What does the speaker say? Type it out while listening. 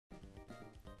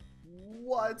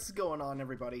What's going on,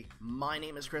 everybody? My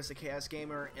name is Chris, the Chaos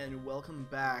Gamer, and welcome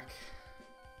back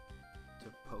to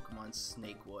Pokemon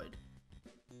Snakewood.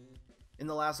 In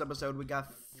the last episode, we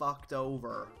got fucked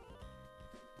over,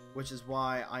 which is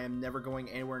why I am never going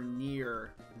anywhere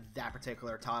near that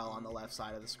particular tile on the left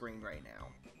side of the screen right now.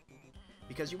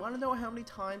 Because you want to know how many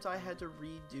times I had to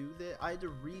redo this? I had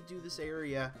to redo this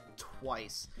area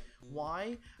twice.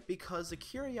 Why? Because the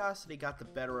curiosity got the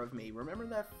better of me. Remember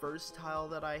that first tile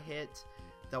that I hit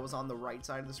that was on the right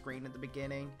side of the screen at the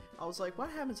beginning? I was like, what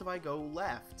happens if I go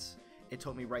left? It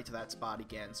took me right to that spot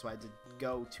again, so I had to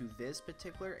go to this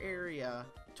particular area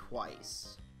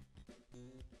twice.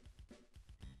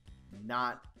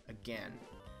 Not again.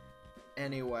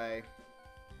 Anyway,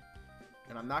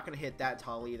 and I'm not going to hit that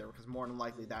tile either, because more than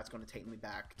likely that's going to take me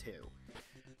back too.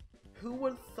 Who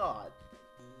would have thought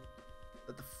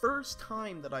that the first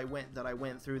time that I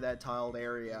went through that tiled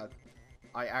area,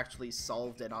 I actually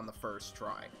solved it on the first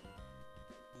try.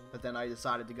 But then I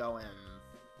decided to go and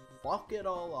fuck it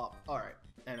all up. Alright,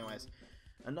 anyways,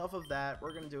 enough of that.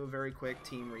 We're going to do a very quick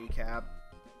team recap.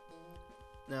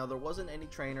 Now, there wasn't any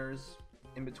trainers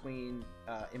in between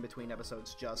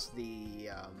episodes, just the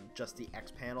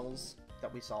X panels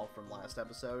that we saw from last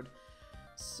episode.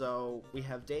 So we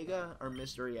have Dega, our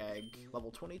mystery egg, level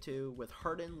 22, with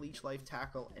Harden, Leech Life,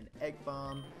 Tackle, and Egg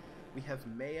Bomb. We have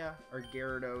Maya, our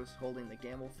Gyarados, holding the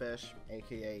Gamblefish,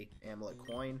 aka Amulet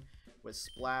Coin, with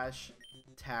Splash,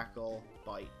 Tackle,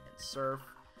 Bite, and Surf.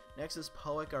 Next is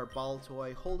Poick, our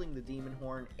Baltoy, holding the Demon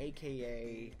Horn,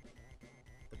 aka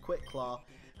the Quick Claw,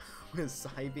 with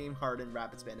Psybeam, Harden,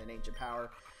 Rapid Spin, and Ancient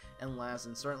Power. And last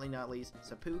and certainly not least,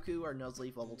 Seppuku, our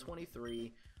Nuzleaf, level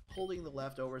 23, holding the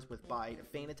leftovers with Bite,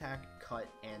 Feint Attack, Cut,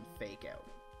 and Fake Out.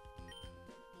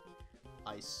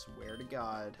 I swear to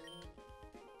God,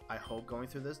 I hope going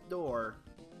through this door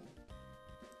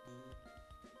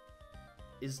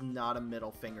is not a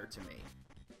middle finger to me.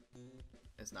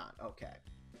 It's not. Okay.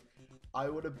 I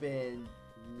would have been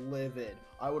livid.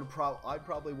 I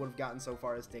probably would have gotten so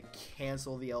far as to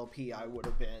cancel the LP. I would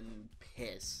have been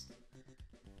pissed.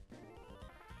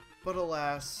 But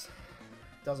alas,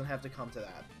 doesn't have to come to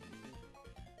that.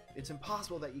 It's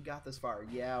impossible that you got this far.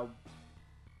 Yeah,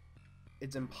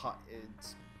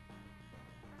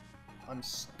 I'm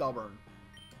stubborn.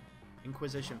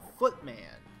 Inquisition Footman,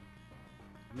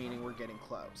 meaning we're getting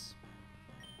close.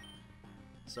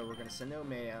 So we're gonna send out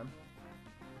Maya.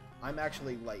 I'm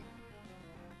actually like,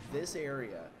 this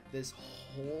area, this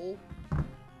whole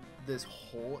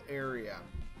area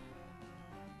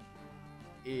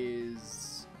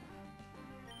is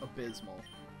abysmal.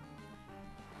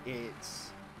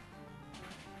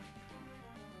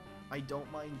 I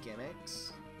don't mind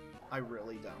gimmicks, I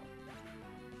really don't.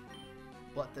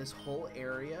 But this whole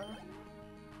area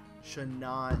should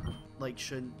not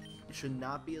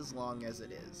be as long as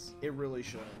it is. It really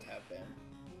shouldn't have been.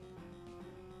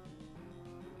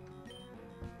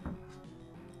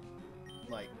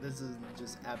 Like, this is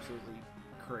just absolutely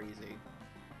crazy.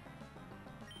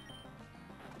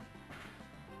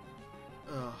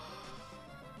 Ugh.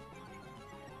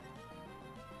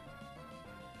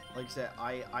 Like I said,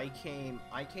 I came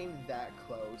that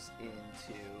close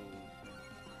into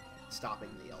stopping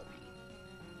the LP.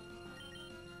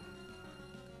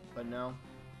 But no.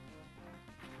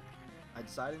 I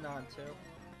decided not to.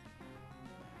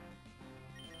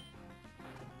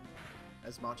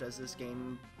 As much as this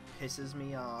game pisses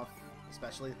me off,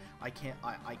 especially I can't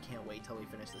wait till we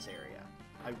finish this area.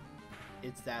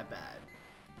 It's that bad.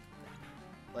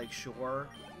 Like, sure,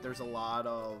 there's a lot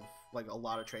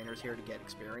of trainers here to get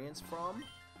experience from,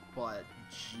 but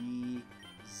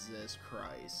Jesus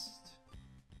Christ,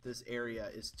 this area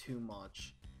is too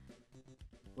much.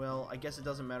 Well, I guess it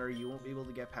doesn't matter. You won't be able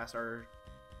to get past our...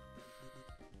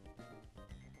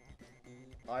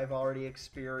 I've already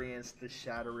experienced the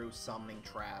Shadowroo summoning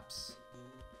traps.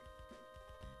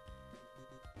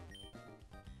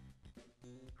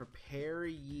 Prepare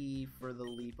ye for the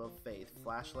leap of faith.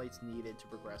 Flashlights needed to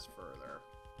progress further.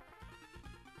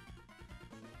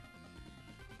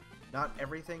 Not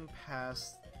everything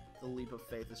past the leap of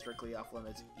faith is strictly off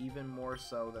limits, even more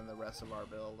so than the rest of our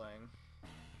building.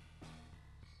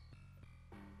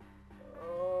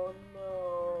 Oh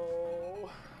no.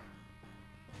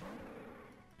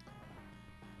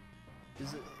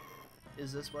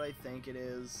 Is this what I think it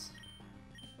is?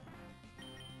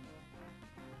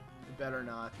 It better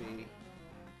not be.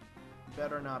 It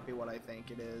better not be what I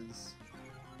think it is.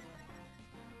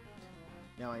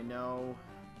 Now I know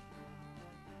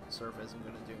Surf isn't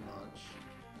going to do much.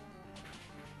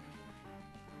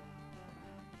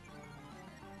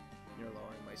 You're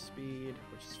lowering my speed,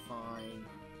 which is fine.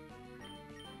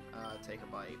 take a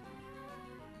bite.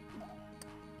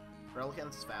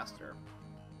 Relicanth's faster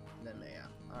than Maya.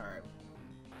 Alright.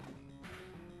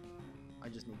 I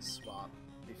just need to swap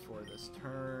before this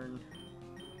turn.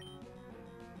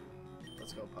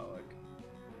 Let's go Poic.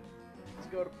 Let's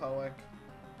go to Poic.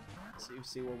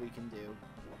 See what we can do.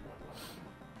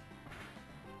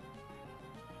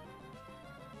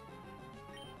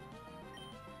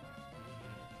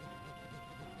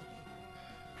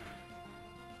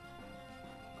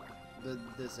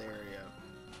 This area.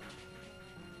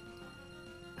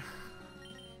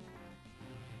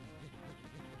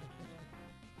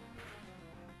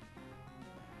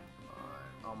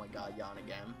 Oh my god, yawn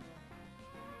again.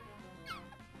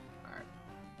 Alright.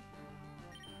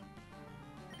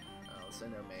 Let's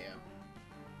send her Maya.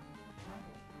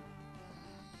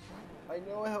 I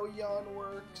know how yawn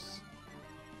works.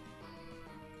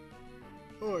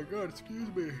 Oh my god,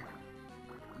 excuse me.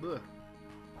 Ugh.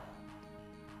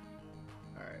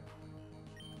 Alright.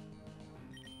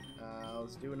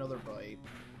 Let's do another bite.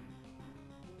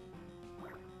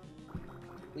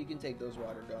 We can take those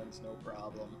water guns, no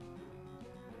problem.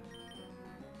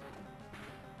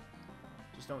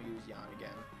 Just don't use yawn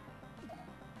again.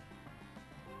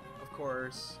 Of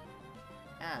course,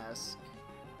 ask,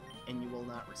 and you will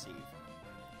not receive.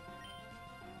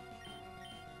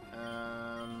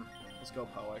 Let's go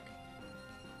Poic.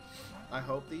 I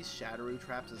hope these Shatteroo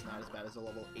traps is not as bad as the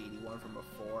level 81 from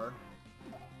before.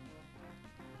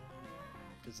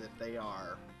 Because if they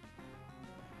are...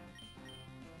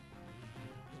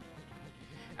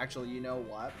 Actually, you know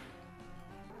what?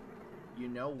 You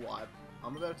know what?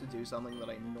 I'm about to do something that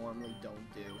I normally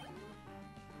don't do.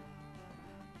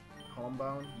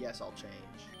 Homebone? Yes, I'll change.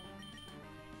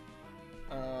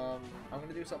 I'm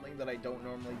gonna do something that I don't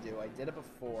normally do. I did it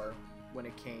before when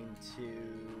it came to...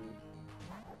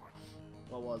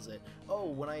 What was it? Oh,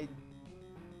 when I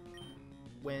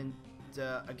went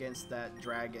against that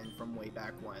dragon from way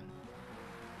back when.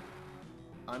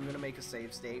 I'm gonna make a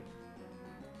save state.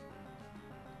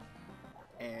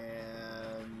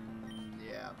 And...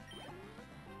 yeah.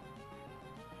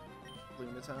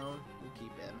 Lunatone, we'll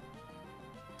keep in.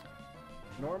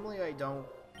 Normally I don't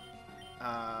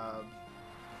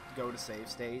go to save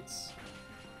states,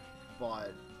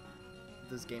 but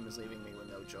this game is leaving me with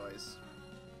no choice.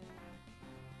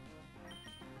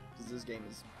 Because this game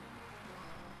is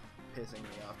pissing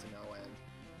me off to no end.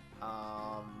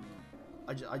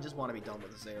 I just want to be done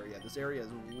with this area. This area is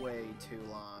way too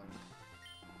long.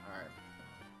 Alright.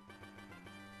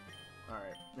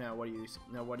 Alright, now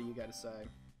what do you gotta say?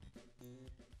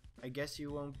 I guess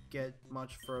you won't get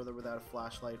much further without a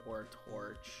flashlight or a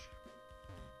torch.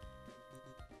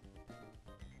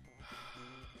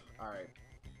 Alright.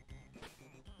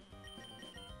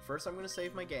 First I'm gonna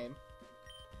save my game.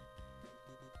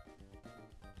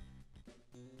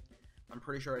 I'm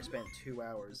pretty sure I spent 2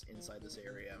 hours inside this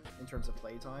area in terms of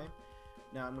playtime.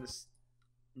 Now I'm gonna...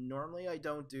 Normally I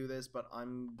don't do this, but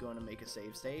I'm gonna make a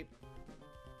save state.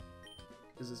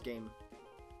 Because this game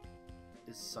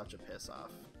is such a piss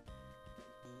off.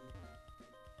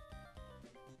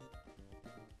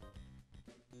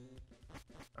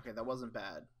 Okay, that wasn't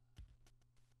bad.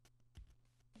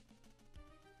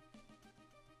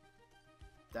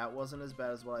 That wasn't as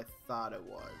bad as what I thought it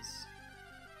was.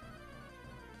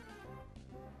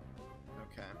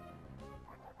 Okay.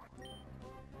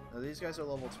 Now these guys are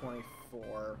level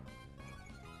 24.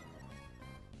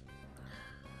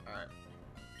 Alright.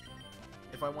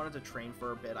 If I wanted to train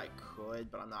for a bit, I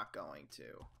could, but I'm not going to.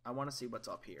 I want to see what's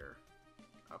up here.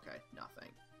 Okay,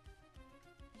 nothing.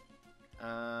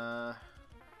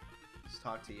 Let's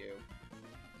talk to you.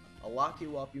 I'll lock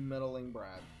you up, you meddling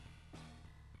brat.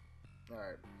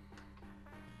 Alright.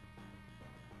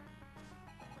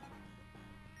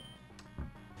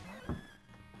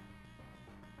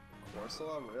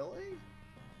 Corsola, really?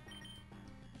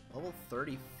 Level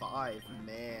 35,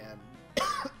 man.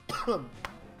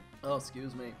 Oh,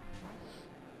 excuse me.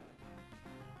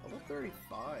 Level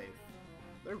 35.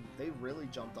 They really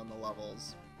jumped on the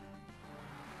levels.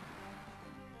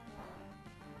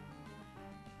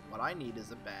 What I need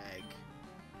is a bag.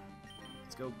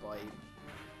 Let's go bite.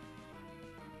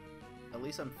 At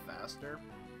least I'm faster.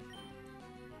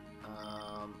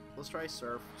 Let's try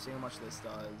surf, see how much this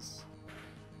does.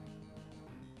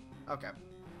 Okay.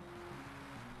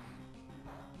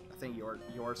 I think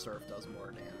your surf does more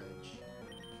damage.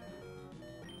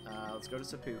 Let's go to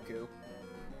Seppuku.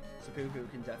 Seppuku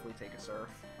can definitely take a surf.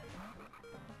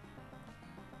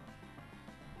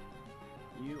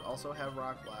 You also have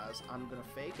Rock Blast. I'm gonna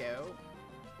fake out.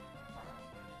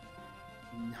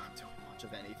 Not doing much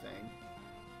of anything.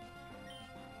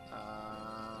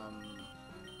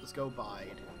 Let's go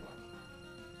Bide.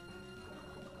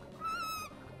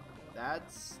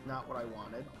 That's not what I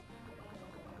wanted.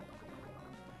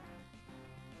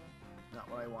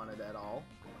 Not what I wanted at all.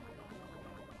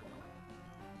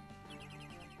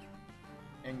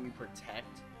 And you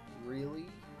protect? Really?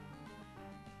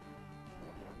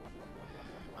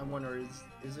 I wonder,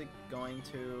 is it going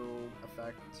to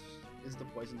affect... Is the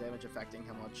poison damage affecting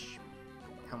how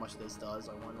much this does?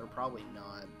 I wonder. Probably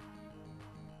not.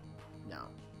 No,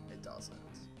 it doesn't.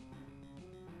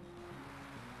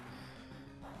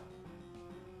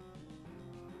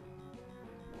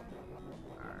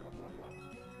 Alright.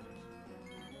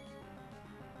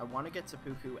 I want to get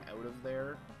Seppuku out of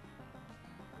there,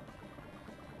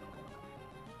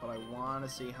 but I want to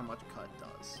see how much Cut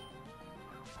does.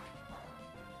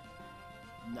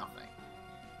 Nothing.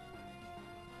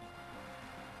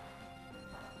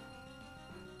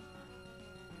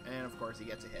 And of course he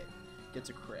gets a hit. Gets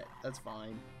a crit. That's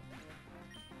fine.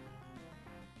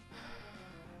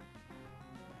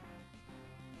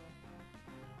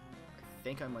 I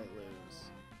think I might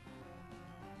lose.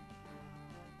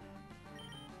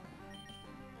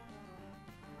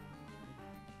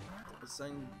 Let's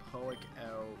send Poic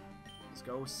out. Let's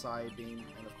go Side Beam,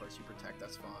 and of course you protect,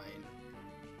 that's fine.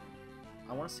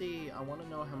 I want to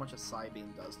know how much a Side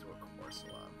Beam does to a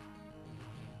Corsola.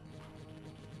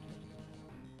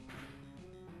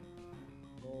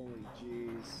 Holy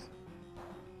jeez.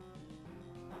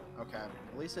 Okay,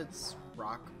 at least it's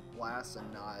Rock Blast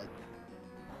and not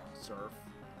Surf.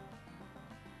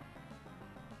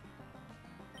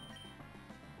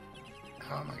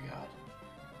 Oh my god.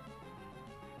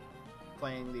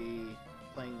 Playing the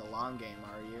long game,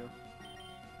 are you?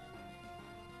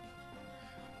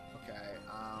 Okay,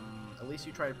 at least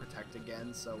you try to protect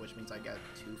again, so which means I get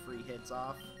 2 free hits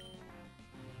off.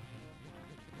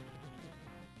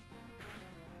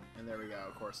 And there we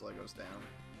go, Corsola goes down.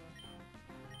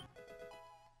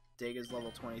 Dig is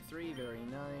level 23, very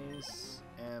nice.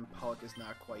 And Pollock is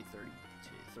not quite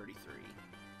 33.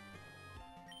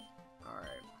 Alright.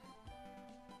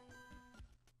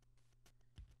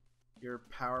 You're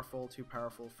powerful, too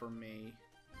powerful for me.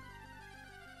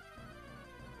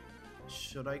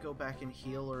 Should I go back and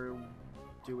heal, or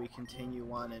do we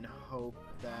continue on and hope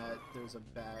that there's a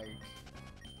bag?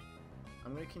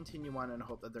 I'm gonna continue on and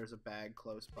hope that there's a bag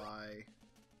close by.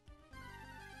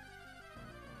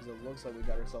 Because it looks like we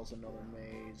got ourselves another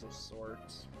maze of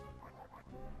sorts.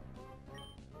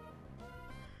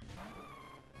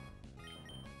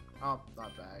 Oh,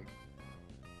 not bag.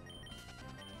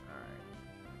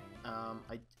 Alright.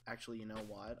 I actually, you know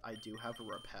what? I do have a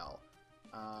repel.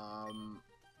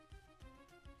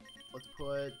 Let's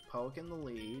put Poke in the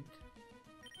lead.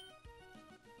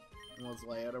 And let's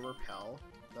lay out a repel.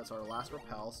 That's our last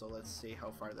repel, so let's see how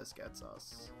far this gets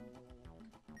us.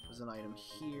 There's an item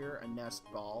here, a nest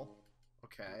ball.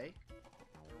 Okay.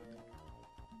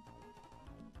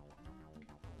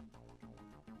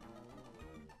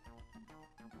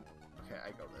 Okay,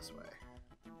 I go this way.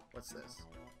 What's this?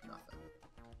 Nothing.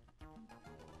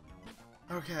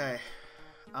 Okay.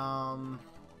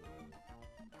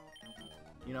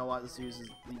 You know what? Let's use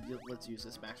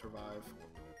this max revive.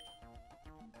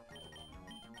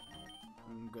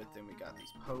 Good thing we got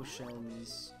these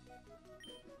potions.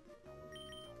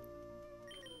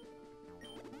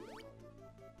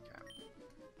 Okay.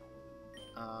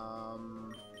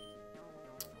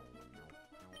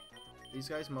 These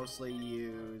guys mostly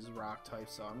use rock type,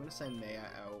 so I'm gonna send Maya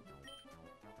out.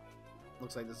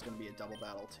 Looks like this is gonna be a double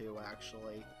battle too,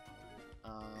 actually.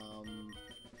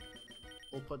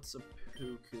 We'll put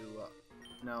Seppuku up.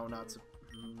 No, not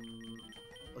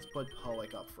let's put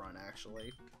Poic up front,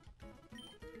 actually.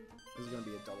 This is gonna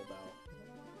be a double battle.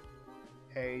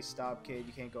 Hey, stop, kid!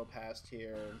 You can't go past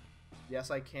here. Yes,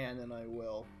 I can, and I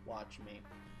will. Watch me.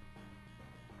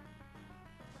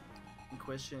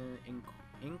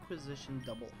 Inquisition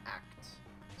double act.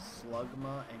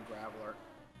 Slugma and Graveler,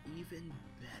 even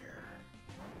better.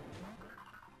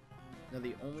 Now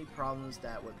the only problem is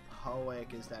that with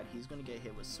Poic is that he's gonna get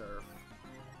hit with Surf.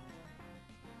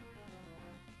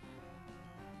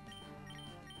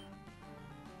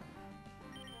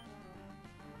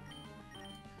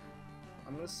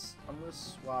 I'm gonna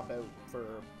swap out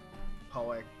for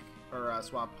Poic, or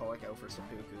swap Poic out for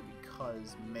Seppuku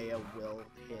because Maya will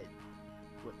hit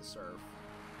with the Surf.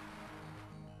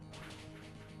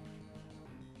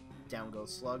 Down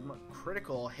goes Slugma.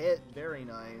 Critical hit, very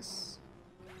nice.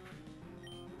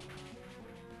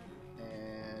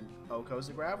 And out goes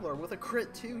the Graveler with a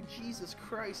crit too. Jesus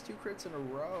Christ, 2 crits in a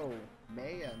row.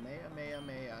 Maya.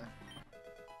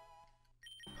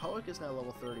 Poic is now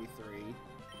level 33.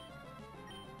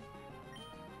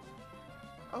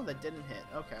 Oh, that didn't hit.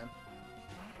 Okay.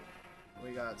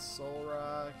 We got Soul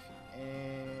Rock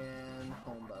and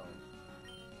Homebone.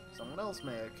 Someone else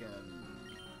may have can.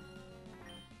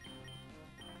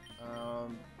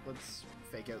 Let's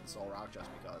fake out Soul Rock just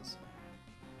because.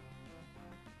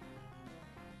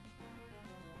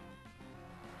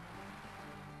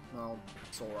 Well,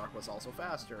 Soul Rock was also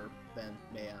faster than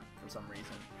Maya for some reason.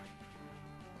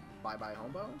 Bye-bye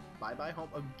Homebone? Bye-bye Home...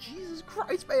 Oh, Jesus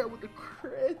Christ, Maya with the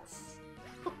crits!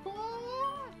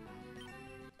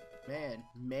 Man,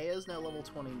 Maya's now level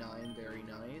 29, very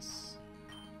nice.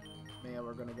 Maya,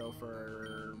 we're gonna go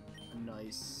for a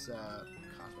nice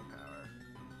Cosmic Power.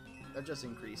 That just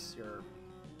increases your...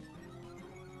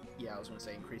 Yeah, I was gonna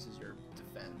say increases your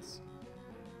defense.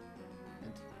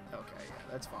 And, okay, yeah,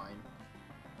 that's fine.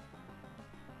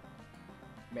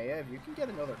 Maya, if you can get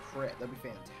another crit, that'd be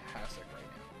fantastic right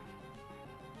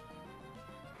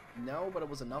now. No, but it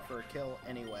was enough for a kill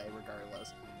anyway,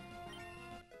 regardless.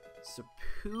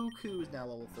 Seppuku is now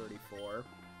level 34.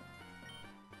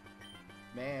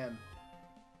 Man,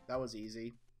 that was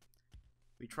easy.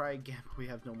 We try again, but we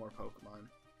have no more Pokemon.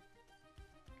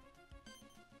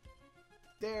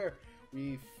 There!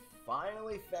 We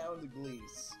finally found the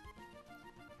GLEIS.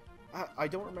 I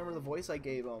don't remember the voice I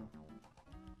gave him.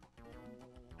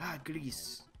 Ah,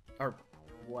 GLEIS. Or,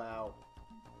 wow.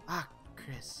 Ah,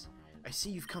 Chris. I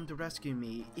see you've come to rescue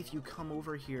me. If you come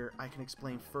over here, I can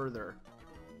explain further.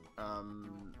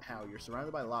 How? You're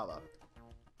surrounded by lava.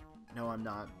 No, I'm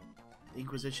not. The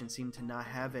Inquisition seem to not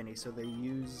have any, so they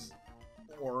use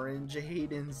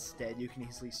Orangeade instead. You can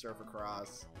easily surf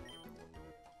across.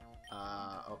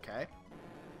 Okay.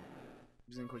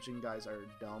 These Inquisition guys are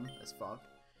dumb as fuck.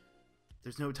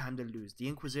 There's no time to lose. The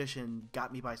Inquisition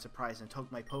got me by surprise and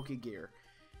took my Pokegear.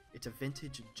 It's a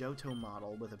vintage Johto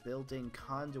model with a built-in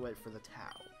conduit for the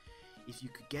Tau. If you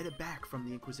could get it back from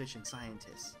the Inquisition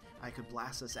scientists, I could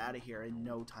blast us out of here in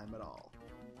no time at all.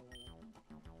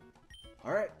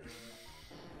 Alright.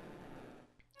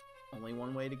 Only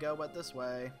one way to go but this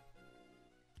way.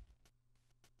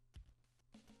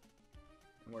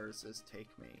 Where does this take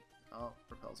me? Oh,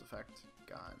 repels effect.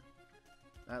 Gone.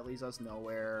 That leads us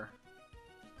nowhere.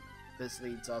 This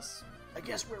leads us, I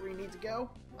guess, where we need to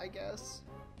go, I guess.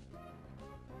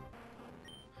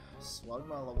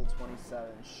 Slugma level 27.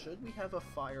 Should we have a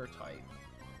fire type?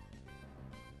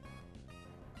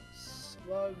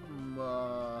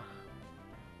 Slugma...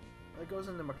 That goes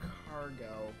into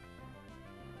Macargo.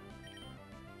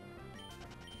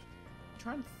 I'm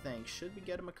trying to think. Should we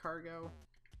get a Macargo?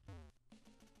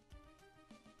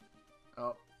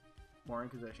 Oh. More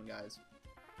Inquisition, guys.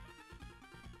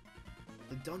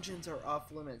 The dungeons are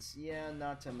off limits. Yeah,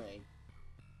 not to me.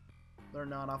 They're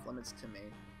not off limits to me.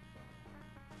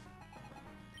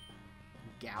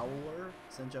 Gowler?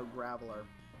 Senjo Graveler.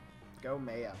 Go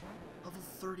Maya. Level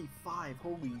 35.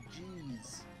 Holy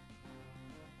jeez.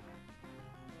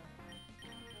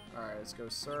 Alright, let's go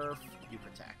Surf. You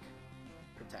Protect.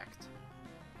 Protect.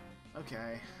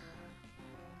 Okay.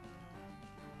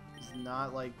 It's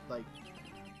not like...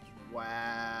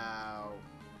 Wow.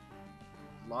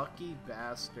 Lucky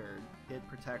bastard. Hit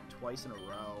Protect twice in a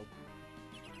row.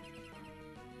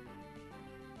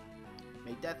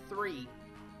 Make that 3.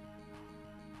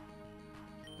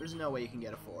 There's no way you can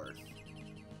get a 4th.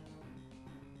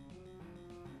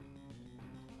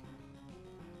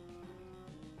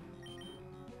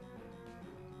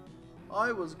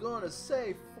 I was gonna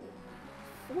say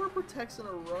 4 Protects in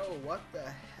a row. What the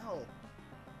hell?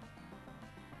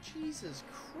 Jesus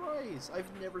Christ. I've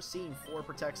never seen 4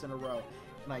 Protects in a row.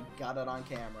 And I got it on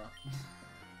camera.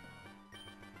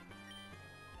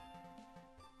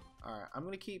 Alright, I'm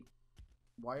gonna keep...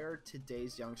 Why are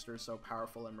today's youngsters so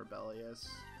powerful and rebellious?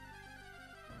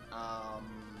 I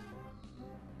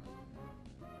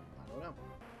don't know.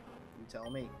 You tell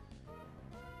me.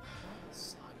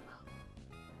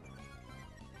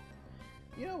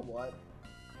 You know what?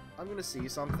 I'm gonna see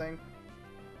something.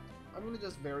 I'm gonna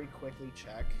just very quickly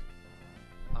check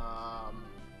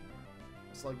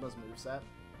Slugma's moveset.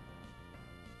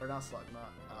 Or not Slugma,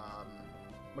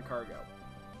 Macargo.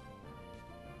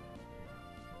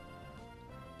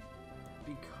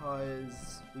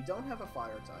 Because we don't have a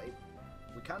fire type.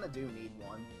 We kind of do need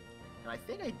one. And I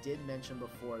think I did mention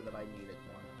before that I needed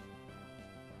one.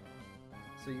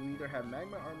 So you either have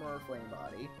Magma Armor or Flame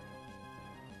Body.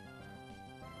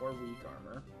 Or Weak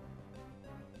Armor.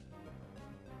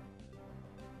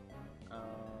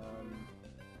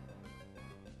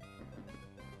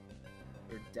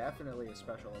 You're definitely a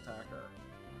special attacker.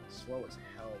 Slow as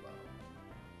hell, though.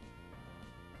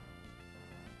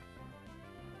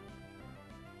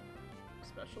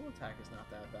 Special attack is not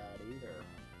that bad, either.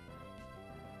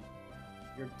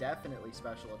 You're definitely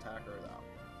special attacker, though.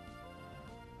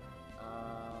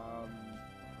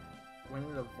 When it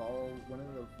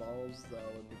evolves, though,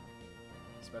 it'd be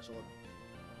special,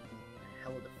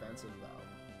 hella defensive, though.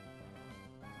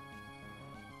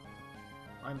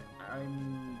 I'm.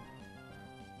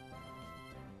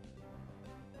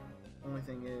 Only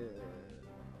thing is,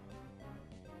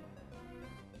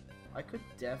 I could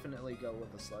definitely go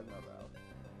with the Slugma, though.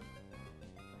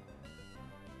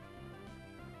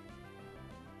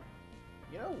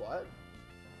 You know what?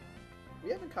 We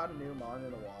haven't caught a new Mon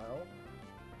in a while.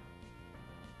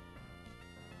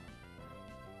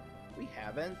 We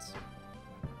haven't.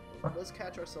 Let's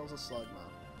catch ourselves a Slugma.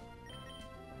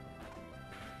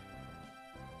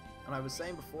 And I was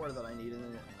saying before that I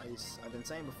needed. I've been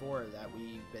saying before that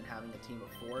we've been having a team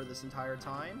of 4 this entire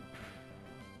time.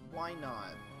 Why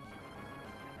not?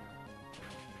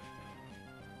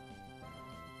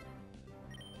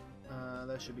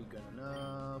 That should be good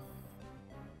enough.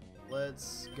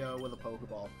 Let's go with a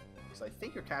Pokeball. Because I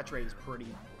think your catch rate is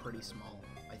pretty small.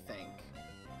 I think.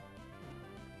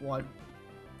 1,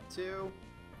 2,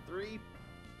 3.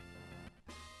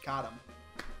 Got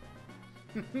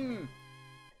him.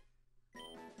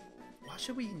 What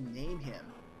should we name him?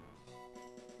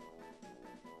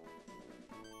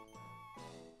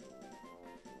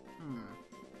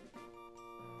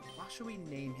 What should we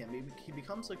name him? Maybe he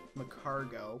becomes like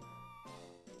Macargo,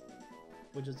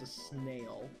 which is a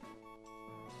snail.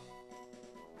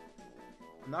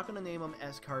 I'm not gonna name him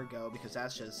Escargot because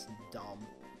that's just dumb.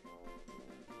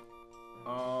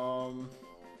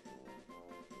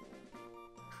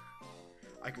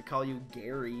 I could call you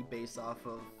Gary based off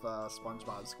of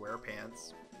SpongeBob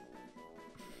SquarePants.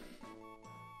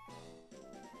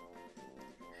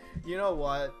 You know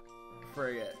what?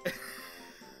 Frig it.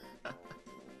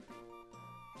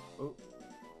 Oh.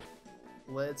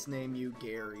 Let's name you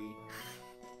Gary.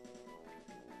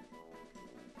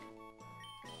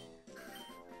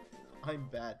 I'm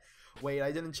bad. Wait,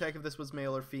 I didn't check if this was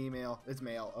male or female. It's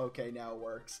male. Okay, now it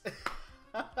works.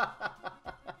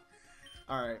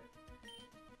 Alright.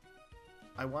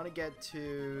 I want to get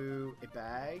to a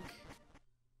bag.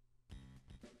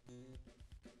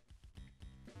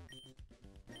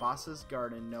 Boss's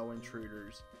Garden, no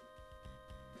intruders.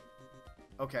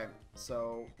 Okay,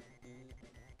 so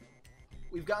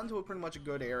we've gotten to a pretty much a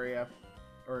good area,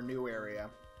 or a new area.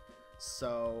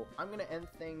 So I'm gonna end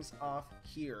things off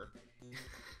here.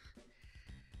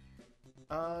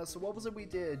 So what was it we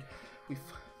did?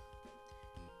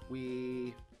 We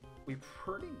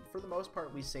pretty, for the most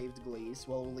part, we saved GLEIS.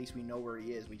 Well, at least we know where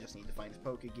he is. We just need to find his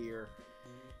Pokegear.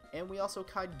 And we also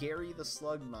caught Gary the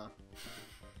Slugma.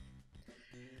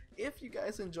 If you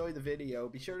guys enjoyed the video,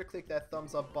 be sure to click that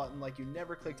thumbs up button like you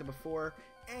never clicked it before,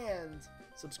 and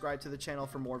subscribe to the channel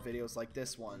for more videos like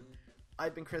this one.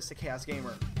 I've been Chris the Chaos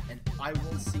Gamer, and I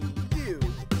will see you